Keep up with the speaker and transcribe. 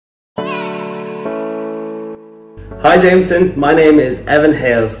Hi Jameson, my name is Evan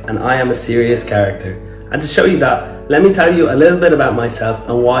Hales and I am a serious character. And to show you that, let me tell you a little bit about myself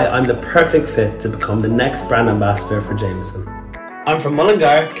and why I'm the perfect fit to become the next brand ambassador for Jameson. I'm from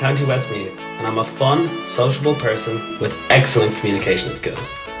Mullingar, County Westmeath, and I'm a fun, sociable person with excellent communication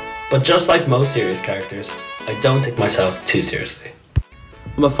skills. But just like most serious characters, I don't take myself too seriously.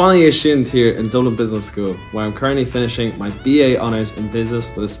 I'm a final year student here in Dublin Business School, where I'm currently finishing my BA Honours in Business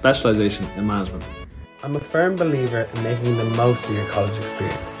with a specialisation in Management. I'm a firm believer in making the most of your college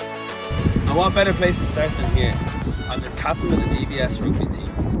experience. And what better place to start than here? I'm the captain of the DBS rugby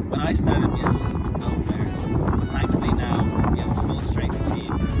team. When I started, we had no players, but thankfully now we have a full-strength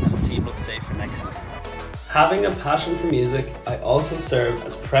team and the team looks safe for next season. Having a passion for music, I also serve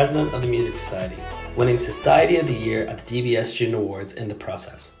as president of the Music Society, winning Society of the Year at the DBS Student Awards in the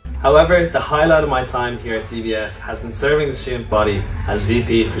process. However, the highlight of my time here at DBS has been serving the student body as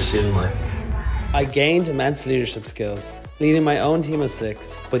VP for Student Life. I gained immense leadership skills, leading my own team of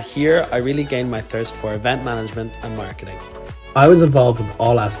 6, but here I really gained my thirst for event management and marketing. I was involved with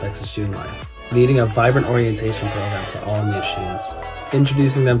all aspects of student life, leading a vibrant orientation program for all new students,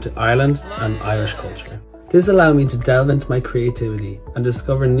 introducing them to Ireland and Irish culture. This allowed me to delve into my creativity and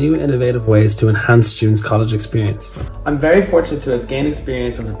discover new innovative ways to enhance students' college experience. I'm very fortunate to have gained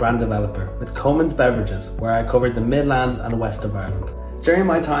experience as a brand developer with Coleman's Beverages, where I covered the Midlands and West of Ireland. During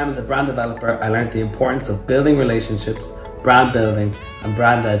my time as a brand developer, I learned the importance of building relationships, brand building, and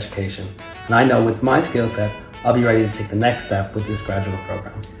brand education. And I know with my skill set, I'll be ready to take the next step with this graduate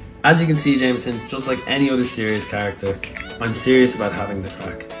program. As you can see, Jameson, just like any other serious character, I'm serious about having the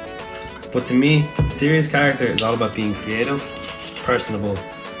crack. But to me, serious character is all about being creative, personable,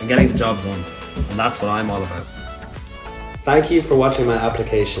 and getting the job done. And that's what I'm all about. Thank you for watching my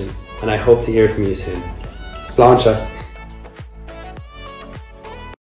application, and I hope to hear from you soon. Sláinte.